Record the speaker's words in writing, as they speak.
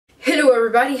Hello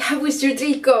everybody, how is your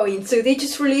day going? So they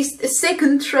just released a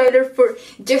second trailer for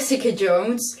Jessica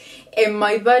Jones and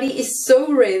my body is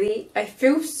so ready. I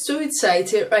feel so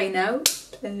excited right now.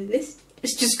 Let's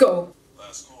just go.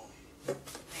 Last call.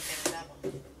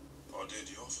 Or did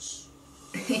the office?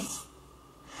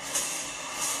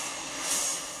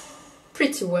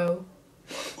 Pretty well.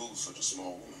 Who's such a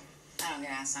small woman? I don't get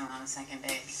asked someone on a second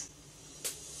base.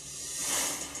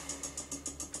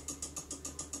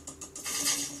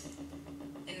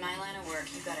 In my line of work,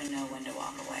 you gotta know when to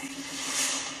walk away.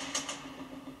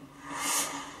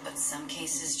 But some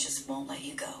cases just won't let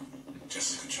you go.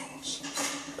 Jessica Jones.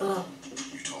 Oh.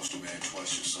 You tossed a man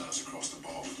twice your size across the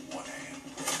ball with one hand.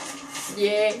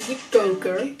 Yeah, you go,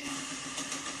 girl.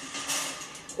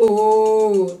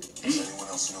 Ooh. Does anyone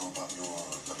else know about your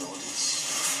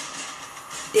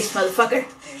abilities? This motherfucker.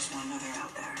 There's one other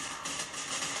out there.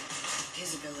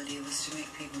 His ability was to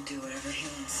make people do whatever he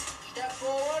wants. Step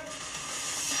forward.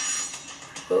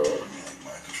 Oh, You like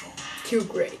mind control? too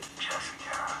great.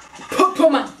 Jessica.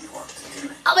 Puma. You worked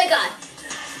together. Oh my god.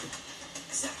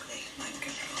 Exactly, mind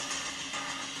control.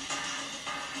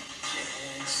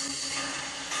 Jessica.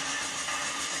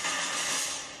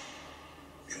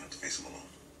 You don't have to face him alone.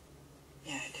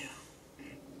 Yeah, I do.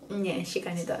 Yeah, she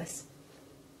kinda does.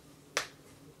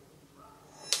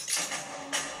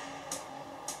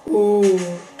 Ooh.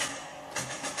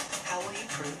 How will you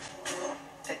prove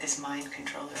that this mind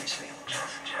controller is real?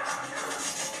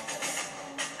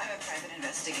 I'm a private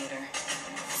investigator.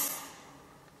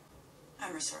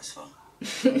 I'm resourceful.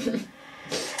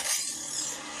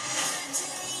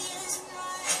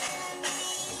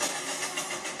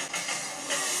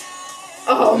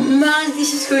 Oh man,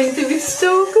 this is going to be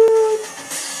so good.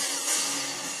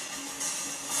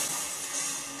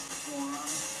 Moron.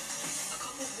 A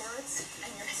couple words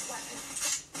and you're his weapon.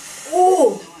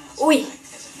 Oh, No one else will oi. fight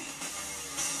because of me.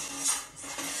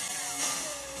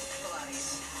 Pilates.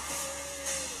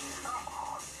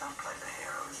 Oh, don't play the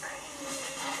hero with me.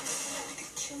 I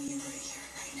could kill you right here,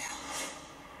 right now.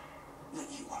 But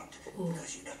you won't,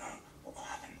 because you don't know what will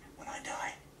happen when I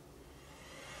die.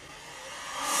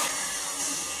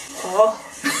 Oh.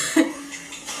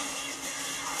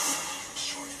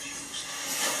 Short fused.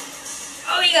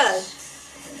 Oh my god.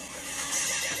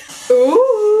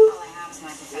 Ooh. All I have is my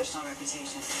professional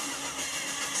reputation.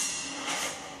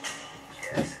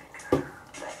 Jessica,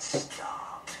 let's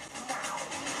start now.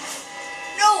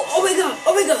 No. Oh my god.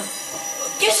 Oh my god.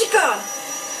 Jessica.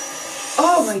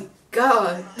 Oh my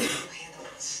god. You handle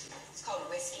this. It's called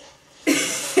whiskey.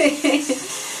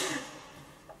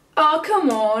 Oh come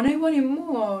on. I wanted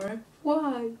more.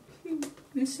 Why?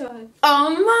 I'm sad. Oh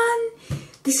man.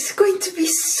 This is going to be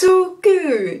so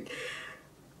good.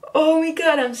 Oh my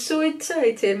god. I'm so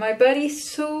excited. My body is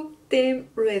so damn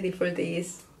ready for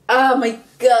this. Oh my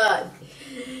god.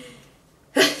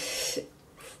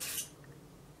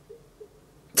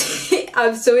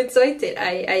 I'm so excited.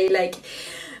 I like,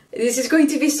 this is going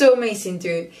to be so amazing,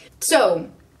 dude. So,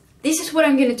 this is what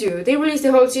I'm gonna do. They released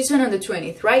the whole season on the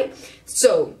 20th, right?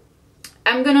 So,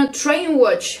 I'm gonna try and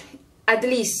watch at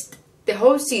least the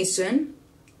whole season.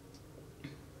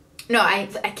 No, I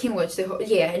can't watch the whole,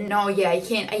 yeah, no, yeah, I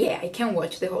can't, yeah, I can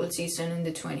watch the whole season on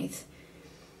the 20th.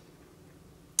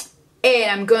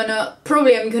 And I'm gonna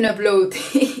upload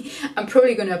I'm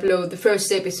probably gonna upload the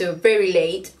first episode very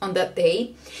late on that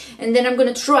day, and then I'm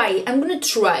gonna try and upload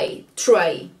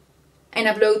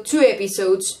 2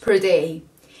 episodes per day,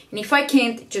 and if I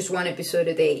can't, just 1 episode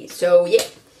a day. So yeah,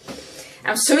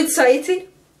 I'm so excited,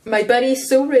 my body is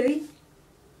so ready,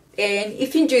 and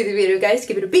if you enjoyed the video, guys,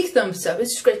 give it a big thumbs up and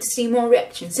subscribe to see more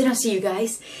reactions, and I'll see you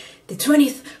guys the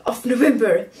 20th of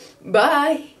November.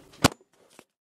 Bye.